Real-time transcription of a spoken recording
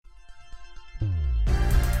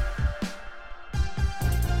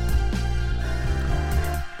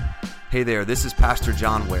Hey there, this is Pastor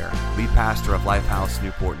John Ware, lead pastor of Lifehouse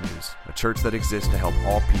Newport News, a church that exists to help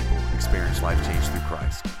all people experience life change through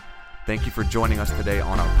Christ. Thank you for joining us today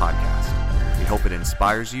on our podcast. We hope it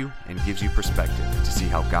inspires you and gives you perspective to see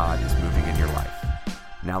how God is moving in your life.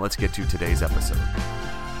 Now let's get to today's episode.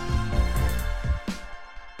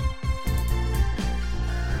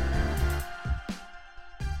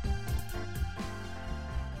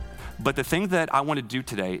 But the thing that I want to do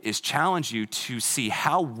today is challenge you to see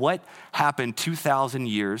how what happened 2,000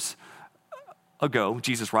 years ago,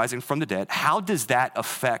 Jesus rising from the dead, how does that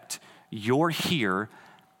affect your here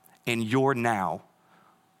and your now,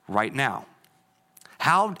 right now?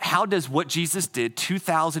 How does what Jesus did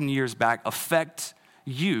 2,000 years back affect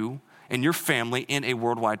you and your family in a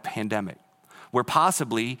worldwide pandemic, where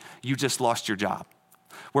possibly you just lost your job,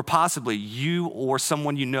 where possibly you or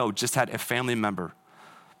someone you know just had a family member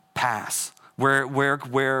pass,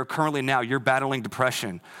 where currently now you're battling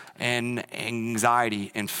depression and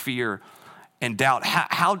anxiety and fear and doubt.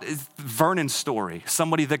 How is Vernon's story,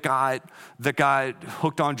 somebody that got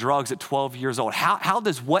hooked on drugs at 12 years old, how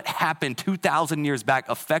does what happened 2,000 years back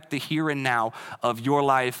affect the here and now of your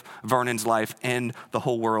life, Vernon's life, and the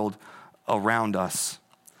whole world around us?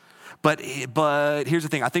 But here's the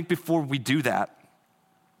thing. I think before we do that,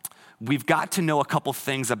 we've got to know a couple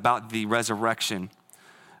things about the resurrection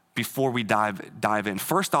before we dive in.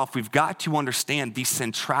 First off, we've got to understand the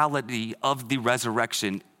centrality of the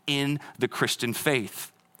resurrection in the Christian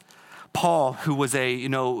faith. Paul, who was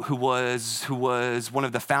one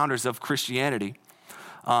of the founders of Christianity,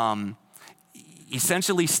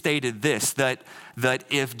 essentially stated this, that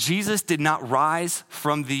if Jesus did not rise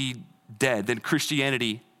from the dead, then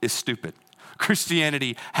Christianity is stupid.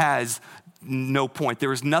 Christianity has no point.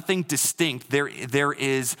 There is nothing distinct. There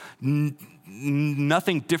is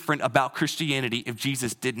nothing different about Christianity if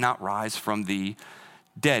Jesus did not rise from the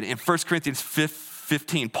dead. In 1 Corinthians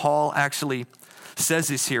 15, Paul actually says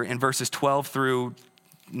this here in verses 12 through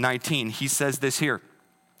 19. He says this here.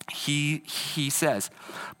 He says,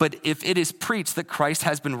 "But if it is preached that Christ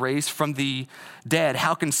has been raised from the dead,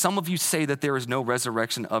 how can some of you say that there is no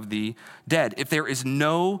resurrection of the dead? If there is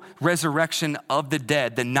no resurrection of the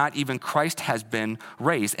dead, then not even Christ has been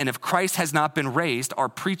raised. And if Christ has not been raised, our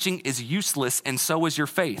preaching is useless, and so is your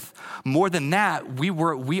faith. More than that,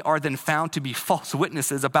 we are then found to be false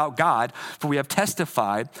witnesses about God, for we have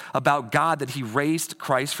testified about God that he raised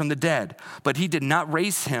Christ from the dead. But he did not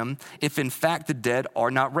raise him if in fact the dead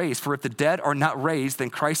are not raised. For if the dead are not raised, then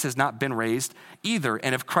Christ has not been raised either.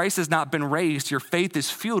 And if Christ has not been raised, your faith is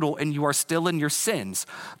futile and you are still in your sins.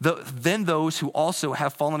 Then those who also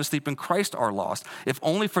have fallen asleep in Christ are lost. If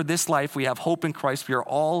only for this life we have hope in Christ,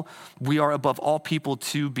 we are above all people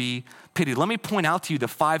to be pitied." Let me point out to you the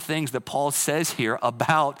 5 things that Paul says here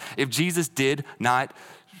about if Jesus did not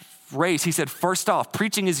raise. He said, first off,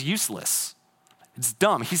 preaching is useless. It's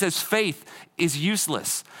dumb. He says faith is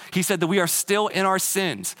useless. He said that we are still in our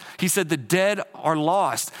sins. He said the dead are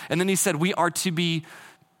lost. And then he said we are to be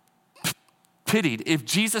pitied. If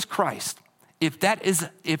Jesus Christ, if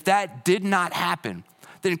that did not happen,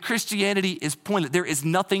 then Christianity is pointless. There is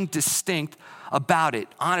nothing distinct about it.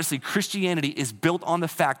 Honestly, Christianity is built on the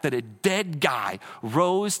fact that a dead guy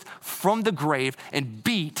rose from the grave and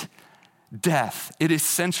beat death. It is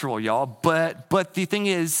central, y'all. But the thing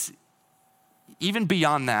is, even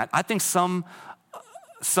beyond that, I think some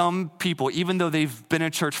people, even though they've been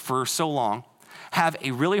in church for so long, have a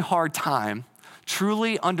really hard time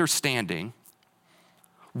truly understanding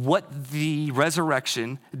what the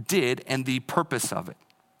resurrection did and the purpose of it.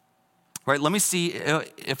 Right? Let me see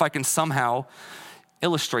if I can somehow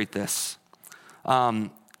illustrate this.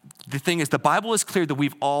 The thing is, the Bible is clear that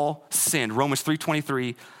we've all sinned. Romans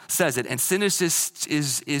 3:23 says it. And sin is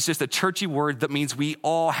just a churchy word that means we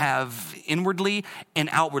all have inwardly and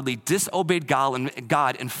outwardly disobeyed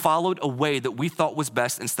God and followed a way that we thought was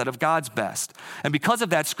best instead of God's best. And because of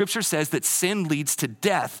that, Scripture says that sin leads to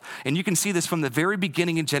death. And you can see this from the very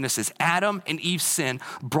beginning in Genesis. Adam and Eve's sin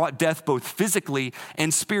brought death both physically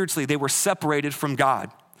and spiritually. They were separated from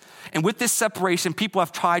God. And with this separation, people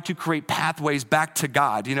have tried to create pathways back to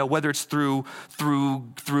God, whether it's through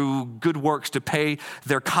good works to pay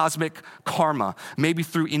their cosmic karma, maybe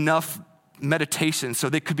through enough meditation so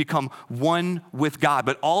they could become one with God.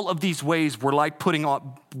 But all of these ways were like putting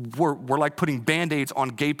Band-Aids on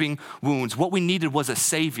gaping wounds. What we needed was a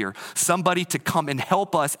savior, somebody to come and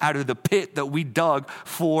help us out of the pit that we dug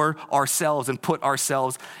for ourselves and put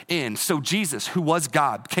ourselves in. So Jesus, who was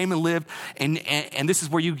God, came and lived, and this is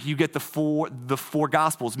where you get the four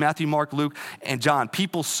gospels, Matthew, Mark, Luke, and John.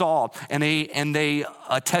 People saw and they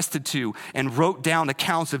attested to and wrote down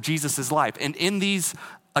accounts of Jesus' life. And in these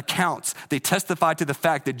accounts, they testify to the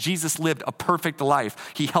fact that Jesus lived a perfect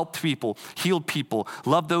life. He helped people, healed people,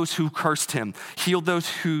 loved those who cursed him, healed those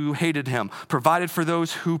who hated him, provided for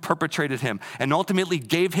those who perpetrated him, and ultimately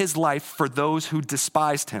gave his life for those who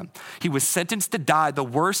despised him. He was sentenced to die the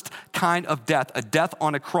worst kind of death, a death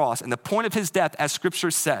on a cross. And the point of his death, as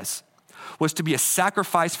scripture says, was to be a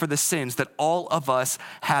sacrifice for the sins that all of us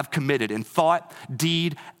have committed in thought,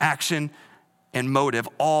 deed, action, and motive,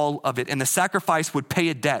 all of it. And the sacrifice would pay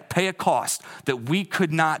a debt, pay a cost that we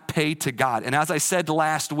could not pay to God. And as I said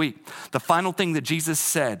last week, the final thing that Jesus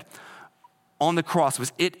said on the cross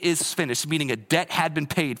was, "It is finished," meaning a debt had been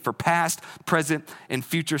paid for past, present, and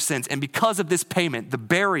future sins. And because of this payment, the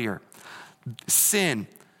barrier, sin,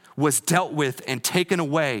 was dealt with and taken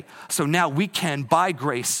away. So now we can, by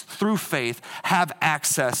grace, through faith, have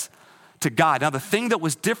access to God. Now, the thing that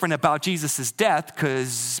was different about Jesus' death,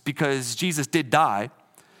 because Jesus did die,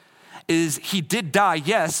 is he did die,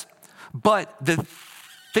 yes, but the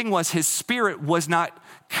thing was his spirit was not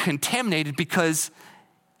contaminated because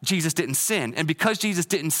Jesus didn't sin. And because Jesus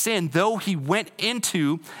didn't sin, though he went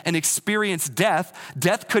into and experienced death,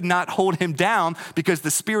 death could not hold him down because the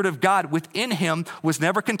Spirit of God within him was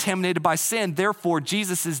never contaminated by sin. Therefore,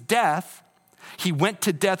 Jesus' death, he went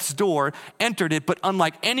to death's door, entered it, but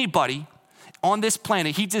unlike anybody on this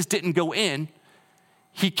planet, he just didn't go in,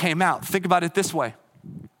 he came out. Think about it this way.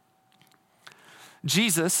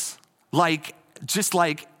 Jesus, just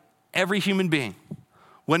like every human being,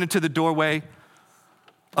 went into the doorway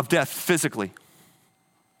of death physically.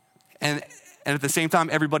 And at the same time,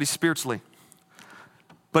 everybody spiritually.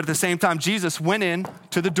 But at the same time, Jesus went in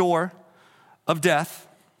to the door of death.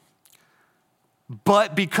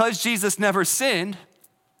 But because Jesus never sinned,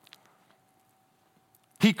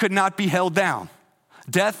 he could not be held down.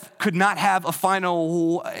 Death could not have a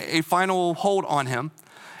final hold on him.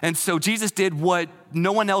 And so Jesus did what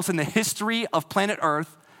no one else in the history of planet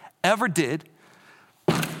Earth ever did.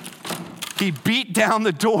 He beat down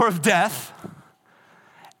the door of death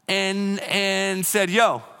and said,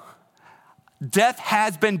 "Yo, death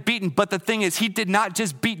has been beaten." But the thing is, he did not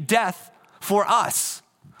just beat death for us.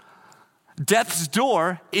 Death's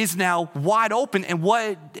door is now wide open. And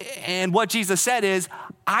what Jesus said is,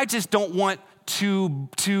 "I just don't want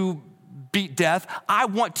to beat death. I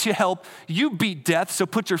want to help you beat death. So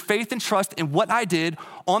put your faith and trust in what I did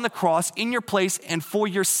on the cross in your place and for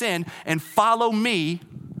your sin, and follow me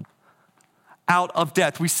out of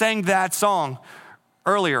death." We sang that song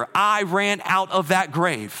earlier. I ran out of that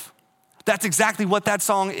grave. That's exactly what that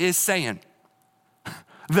song is saying.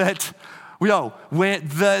 The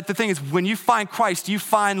thing is, when you find Christ, you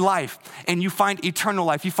find life, and you find eternal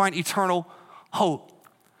life. You find eternal hope.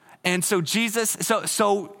 And so Jesus,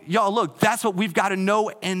 so y'all, look, that's what we've got to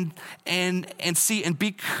know and see and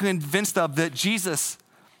be convinced of, that Jesus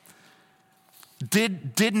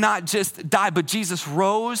did not just die, but Jesus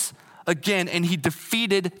rose again, and he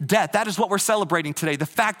defeated death. That is what we're celebrating today. The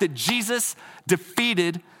fact that Jesus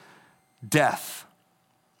defeated death.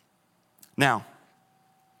 Now,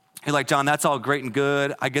 you're like, "John, that's all great and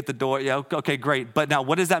good. I get the door. Yeah, okay, great. But now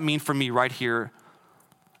what does that mean for me right here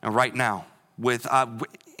and right now with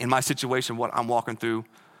in my situation, what I'm walking through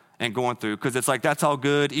and going through?" Because it's like, that's all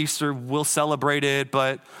good. Easter, we'll celebrate it.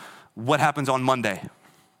 But what happens on Monday,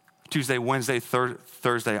 Tuesday, Wednesday,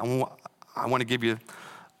 Thursday? I want to give you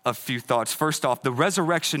a few thoughts. First off, the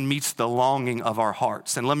resurrection meets the longing of our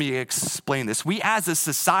hearts. And let me explain this. We as a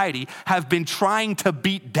society have been trying to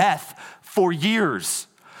beat death for years.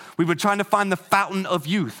 We've been trying to find the fountain of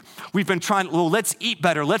youth. We've been trying, let's eat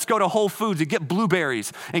better. Let's go to Whole Foods and get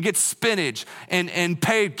blueberries and get spinach and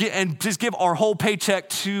just give our whole paycheck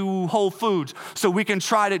to Whole Foods so we can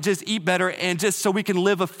try to just eat better and just so we can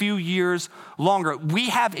live a few years longer. We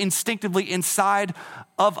have instinctively inside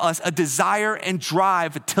of us a desire and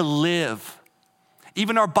drive to live.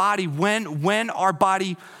 Even our body, when our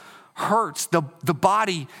body hurts, the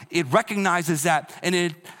body, it recognizes that and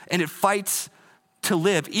it fights to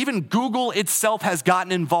live. Even Google itself has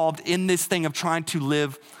gotten involved in this thing of trying to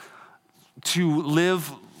live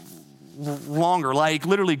longer. Like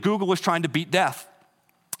literally, Google was trying to beat death.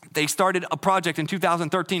 They started a project in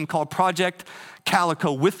 2013 called Project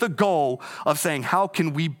Calico with the goal of saying, how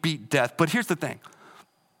can we beat death? But here's the thing.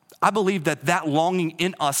 I believe that longing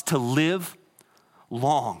in us to live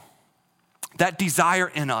long, that desire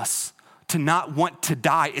in us to not want to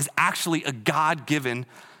die, is actually a God-given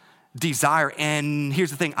desire. And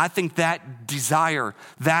here's the thing. I think that desire,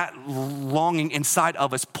 that longing inside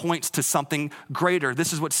of us points to something greater.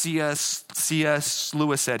 This is what C.S.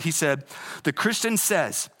 Lewis said. He said, "The Christian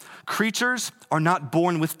says, creatures are not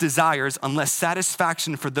born with desires unless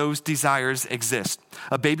satisfaction for those desires exists.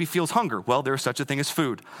 A baby feels hunger. Well, there is such a thing as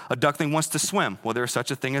food. A duckling wants to swim. Well, there is such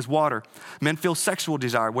a thing as water. Men feel sexual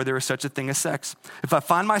desire. Well, there is such a thing as sex. If I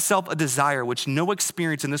find myself a desire which no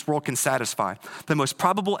experience in this world can satisfy, the most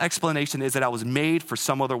probable explanation is that I was made for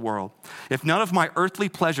some other world. If none of my earthly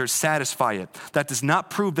pleasures satisfy it, that does not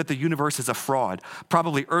prove that the universe is a fraud.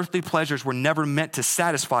 Probably earthly pleasures were never meant to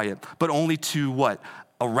satisfy it, but only to what?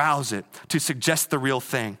 Arouse it, to suggest the real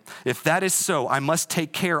thing. If that is so, I must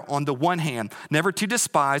take care on the one hand, never to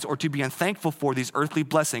despise or to be unthankful for these earthly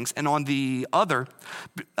blessings, and on the other,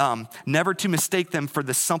 never to mistake them for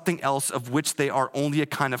the something else of which they are only a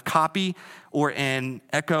kind of copy or an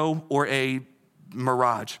echo or a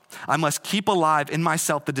mirage. I must keep alive in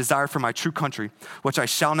myself the desire for my true country, which I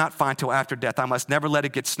shall not find till after death. I must never let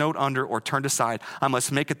it get snowed under or turned aside. I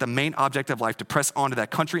must make it the main object of life to press on to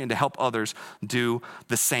that country and to help others do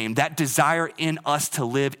the same. That desire in us to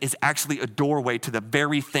live is actually a doorway to the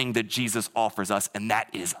very thing that Jesus offers us, and that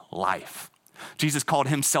is life. Jesus called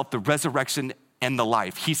himself the resurrection and the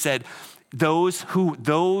life. He said, those who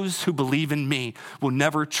believe in me will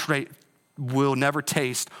never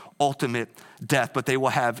taste ultimate death, but they will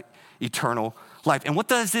have eternal life. And what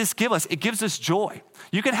does this give us? It gives us joy.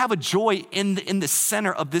 You can have a joy in the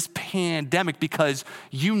center of this pandemic because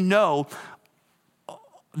you know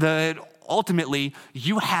that ultimately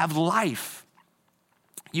you have life.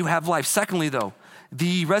 You have life. Secondly, though,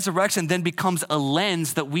 the resurrection then becomes a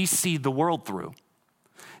lens that we see the world through.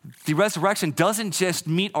 The resurrection doesn't just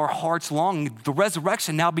meet our heart's longing. The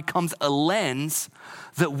resurrection now becomes a lens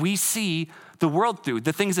that we see the world through.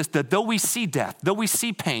 The thing is this, that though we see death, though we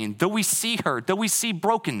see pain, though we see hurt, though we see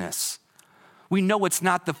brokenness, we know it's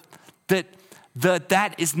not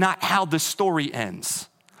that is not how the story ends.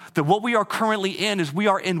 That what we are currently in is we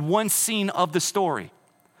are in one scene of the story.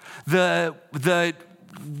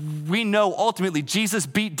 We know ultimately Jesus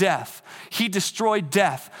beat death. He destroyed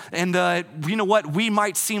death. And you know what? We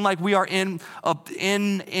might seem like we are in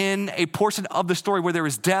a portion of the story where there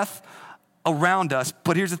is death around us.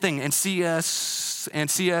 But here's the thing, and C.S.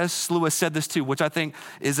 Lewis said this too, which I think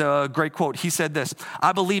is a great quote. He said this: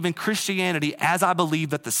 I believe in Christianity as I believe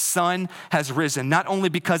that the sun has risen, not only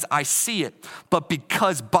because I see it, but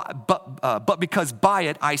because by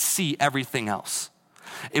it I see everything else.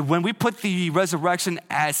 When we put the resurrection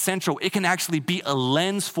as central, it can actually be a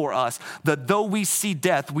lens for us that though we see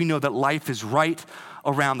death, we know that life is right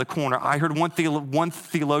around the corner. I heard one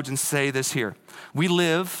theologian say this here: We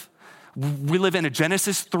live in a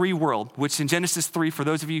Genesis 3 world, which in Genesis 3, for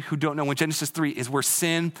those of you who don't know, when Genesis 3 is where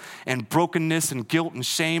sin and brokenness and guilt and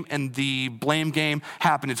shame and the blame game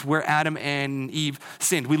happened. It's where Adam and Eve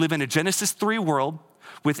sinned. We live in a Genesis 3 world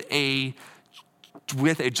with a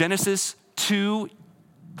Genesis 2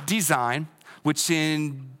 design, which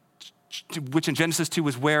in Genesis 2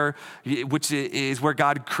 is where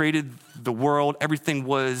God created the world. Everything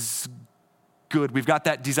was good. We've got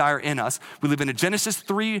that desire in us. We live in a Genesis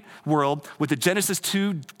 3 world with a Genesis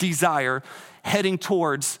 2 desire heading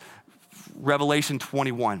towards Revelation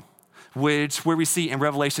 21, where we see in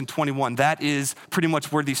Revelation 21, that is pretty much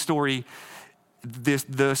where the story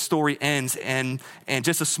ends. And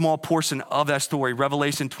just a small portion of that story,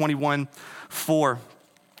 Revelation 21:4,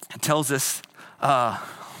 tells us, let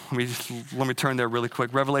me turn there really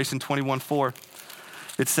quick. Revelation 21:4,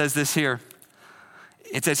 it says this here.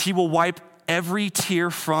 It says, He will wipe every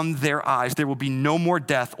tear from their eyes. There will be no more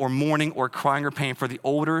death or mourning or crying or pain, for the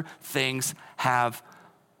older things have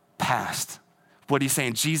passed. What he's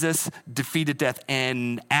saying, Jesus defeated death,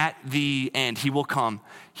 and at the end, he will come.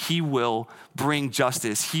 He will bring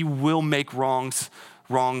justice. He will make wrongs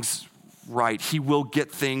right. He will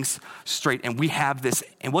get things straight. And we have this.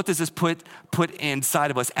 And what does this put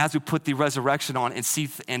inside of us as we put the resurrection on and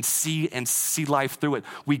see life through it?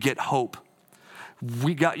 We get hope.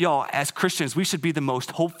 Y'all, as Christians, we should be the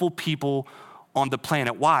most hopeful people on the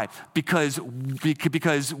planet. Why? Because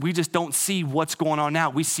we just don't see what's going on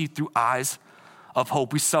now. We see through eyes of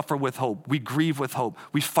hope. We suffer with hope. We grieve with hope.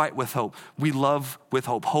 We fight with hope. We love with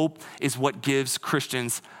hope. Hope is what gives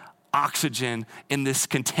Christians oxygen in this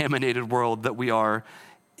contaminated world that we are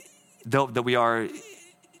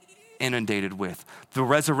inundated with. The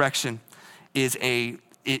resurrection is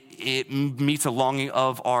it meets a longing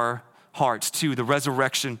of our hearts too. The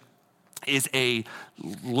resurrection is a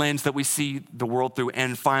lens that we see the world through.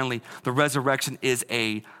 And finally, the resurrection is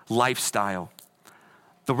a lifestyle.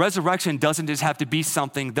 The resurrection doesn't just have to be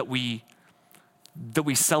something that we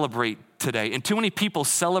celebrate today. And too many people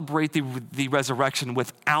celebrate the resurrection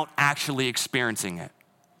without actually experiencing it.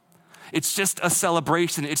 It's just a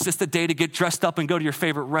celebration. It's just a day to get dressed up and go to your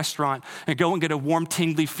favorite restaurant and go and get a warm,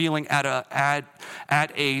 tingly feeling at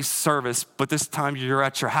a service. But this time you're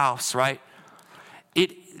at your house, right?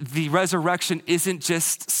 The resurrection isn't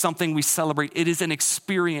just something we celebrate. It is an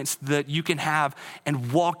experience that you can have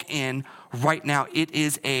and walk in right now. It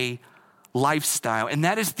is a lifestyle. And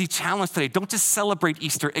that is the challenge today. Don't just celebrate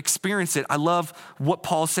Easter, experience it. I love what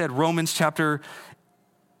Paul said, Romans chapter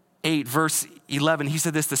 8, verse 11. He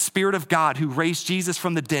said this, the Spirit of God who raised Jesus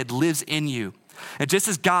from the dead lives in you. And just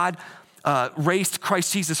as God raised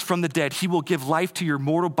Christ Jesus from the dead, he will give life to your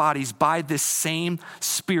mortal bodies by this same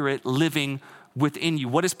Spirit living within you.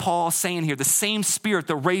 What is Paul saying here? The same Spirit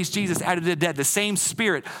that raised Jesus out of the dead, the same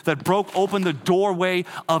Spirit that broke open the doorway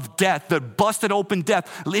of death, that busted open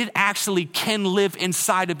death, it actually can live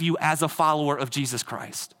inside of you as a follower of Jesus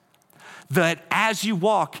Christ. That as you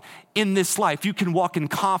walk in this life, you can walk in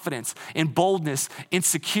confidence, in boldness, in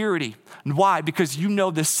security. And why? Because you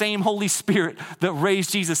know the same Holy Spirit that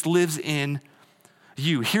raised Jesus lives in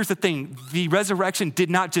you. Here's the thing, the resurrection did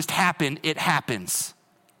not just happen, it happens.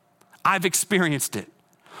 I've experienced it.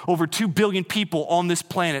 Over 2 billion people on this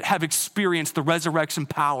planet have experienced the resurrection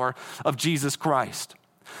power of Jesus Christ.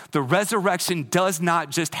 The resurrection does not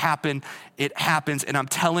just happen, it happens. And I'm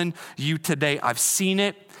telling you today, I've seen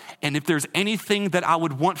it. And if there's anything that I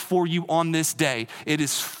would want for you on this day, it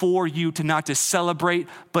is for you to not just celebrate,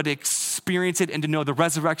 but experience it and to know the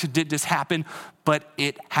resurrection didn't just happen, but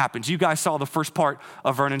it happens. You guys saw the first part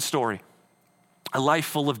of Vernon's story. A life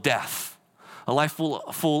full of death. A life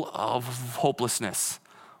full of hopelessness.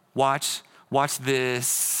 Watch this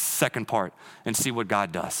second part and see what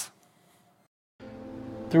God does.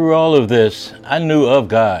 Through all of this, I knew of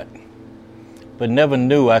God, but never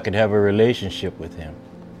knew I could have a relationship with him.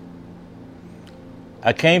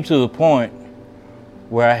 I came to the point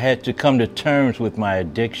where I had to come to terms with my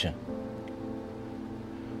addiction.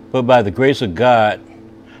 But by the grace of God,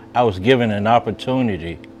 I was given an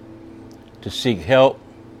opportunity to seek help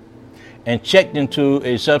and checked into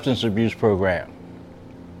a substance abuse program.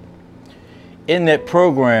 In that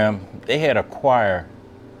program, they had a choir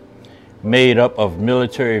made up of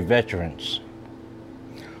military veterans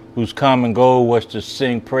whose common goal was to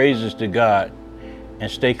sing praises to God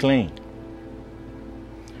and stay clean.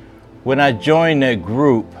 When I joined that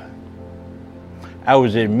group, I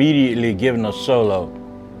was immediately given a solo.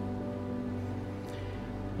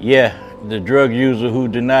 Yeah, the drug user who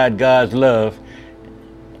denied God's love,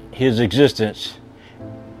 his existence,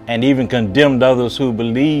 and even condemned others who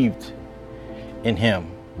believed in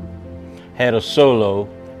him, had a solo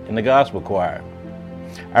in the gospel choir.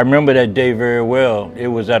 I remember that day very well. It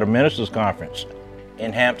was at a ministers' conference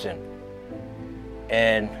in Hampton,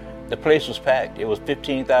 and the place was packed. It was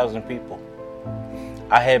 15,000 people.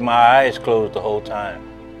 I had my eyes closed the whole time,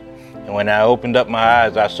 and when I opened up my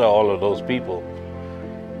eyes, I saw all of those people.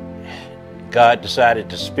 God decided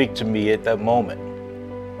to speak to me at that moment.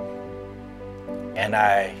 And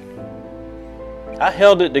I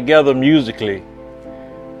held it together musically,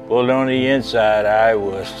 but on the inside I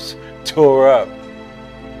was tore up.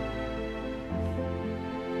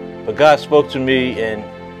 But God spoke to me, and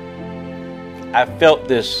I felt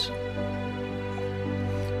this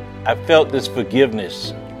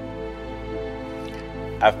forgiveness.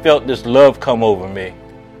 I felt this love come over me,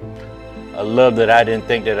 a love that I didn't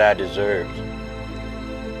think that I deserved.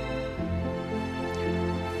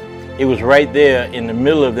 It was right there in the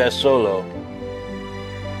middle of that solo,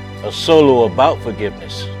 a solo about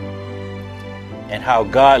forgiveness and how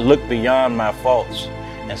God looked beyond my faults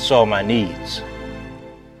and saw my needs.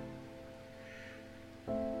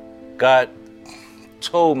 God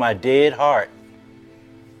told my dead heart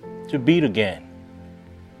to beat again,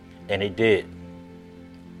 and it did.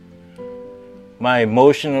 My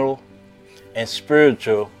emotional and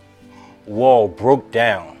spiritual wall broke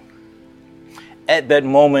down at that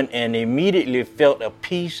moment, and immediately felt a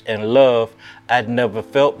peace and love I'd never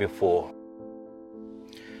felt before.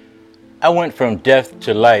 I went from death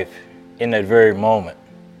to life in that very moment,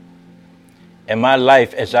 and my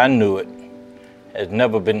life as I knew it has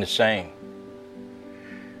never been the same.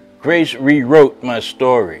 Grace rewrote my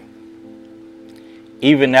story.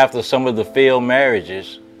 Even after some of the failed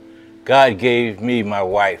marriages, God gave me my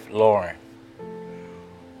wife, Lauren,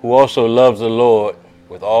 who also loves the Lord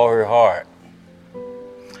with all her heart.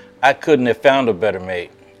 I couldn't have found a better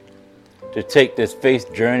mate to take this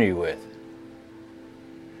faith journey with.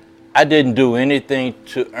 I didn't do anything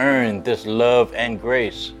to earn this love and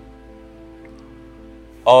grace.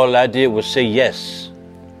 All I did was say yes.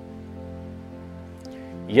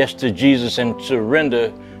 Yes to Jesus and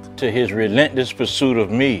surrender to his relentless pursuit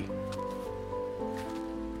of me.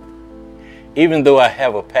 Even though I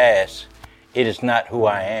have a past, it is not who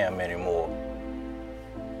I am anymore.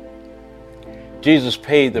 Jesus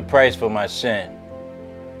paid the price for my sin.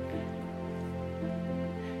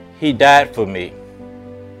 He died for me.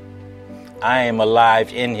 I am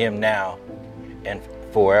alive in him now and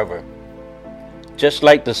forever. Just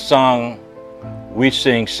like the song we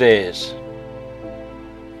sing says,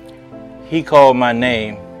 he called my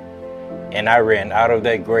name and I ran out of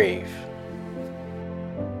that grave.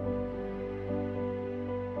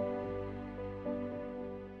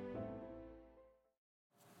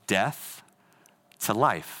 Death to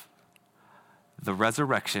life. The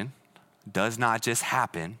resurrection does not just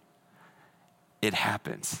happen, it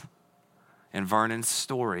happens. And Vernon's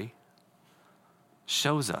story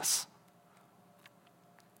shows us.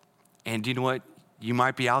 And you know what? You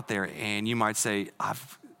might be out there and you might say,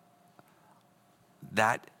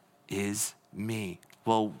 that is me.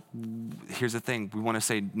 Well, here's the thing. We want to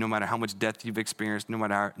say no matter how much death you've experienced, no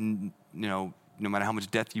matter how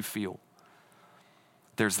much death you feel,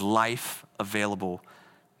 there's life available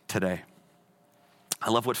today. I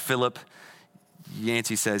love what Philip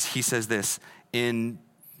Yancey says. He says this: in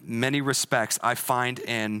many respects, I find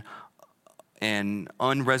an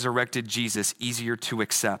unresurrected Jesus easier to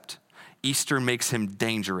accept. Easter makes him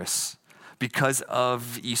dangerous. Because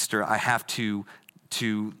of Easter, I have to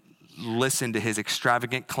listen to his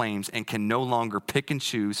extravagant claims and can no longer pick and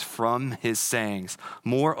choose from his sayings.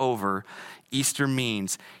 Moreover, Easter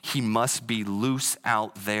means he must be loose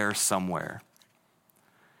out there somewhere.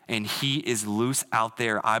 And he is loose out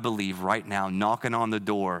there, I believe, right now, knocking on the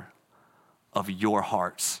door of your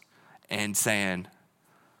hearts and saying,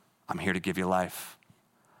 I'm here to give you life.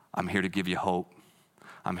 I'm here to give you hope.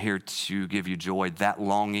 I'm here to give you joy. That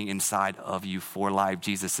longing inside of you for life,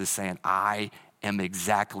 Jesus is saying, I am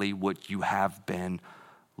exactly what you have been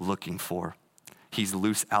looking for. He's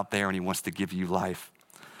loose out there and he wants to give you life.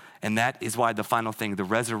 And that is why the final thing, the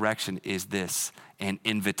resurrection, is this: an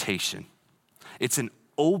invitation. It's an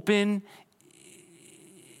open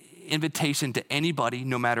invitation to anybody,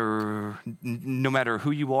 no matter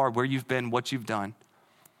who you are, where you've been, what you've done.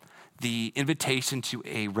 The invitation to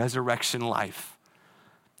a resurrection life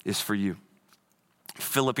is for you.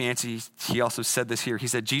 Philip Yancey, he also said this here. He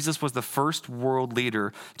said, Jesus was the first world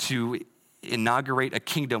leader to inaugurate a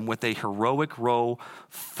kingdom with a heroic role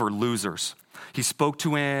for losers. He spoke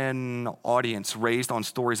to an audience raised on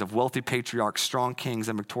stories of wealthy patriarchs, strong kings,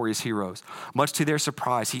 and victorious heroes. Much to their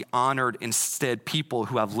surprise, he honored instead people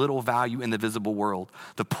who have little value in the visible world,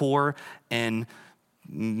 the poor and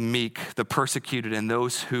meek, the persecuted, and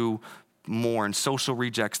those who mourn, social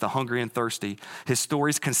rejects, the hungry and thirsty. His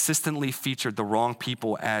stories consistently featured the wrong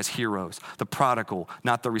people as heroes: the prodigal,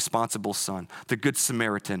 not the responsible son; the good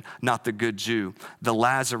Samaritan, not the good Jew; the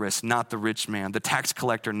Lazarus, not the rich man; the tax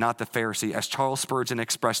collector, not the Pharisee. As Charles Spurgeon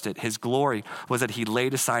expressed it, his glory was that he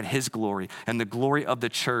laid aside his glory, and the glory of the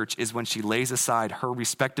church is when she lays aside her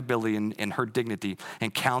respectability and her dignity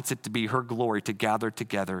and counts it to be her glory to gather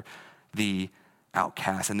together the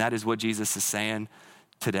outcast. And that is what Jesus is saying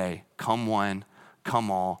today. Come one,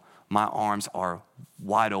 come all. My arms are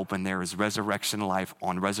wide open. There is resurrection life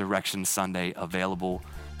on Resurrection Sunday available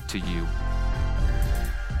to you.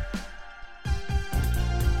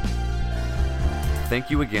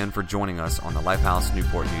 Thank you again for joining us on the Lifehouse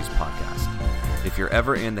Newport News podcast. If you're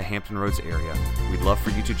ever in the Hampton Roads area, we'd love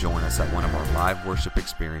for you to join us at one of our live worship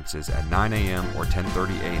experiences at 9 a.m. or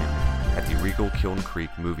 10:30 a.m. at the Regal Kiln Creek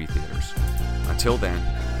movie theaters. Until then,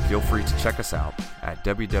 feel free to check us out at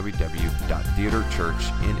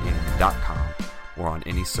www.theaterchurchnn.com or on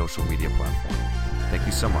any social media platform. Thank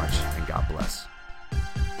you so much, and God bless.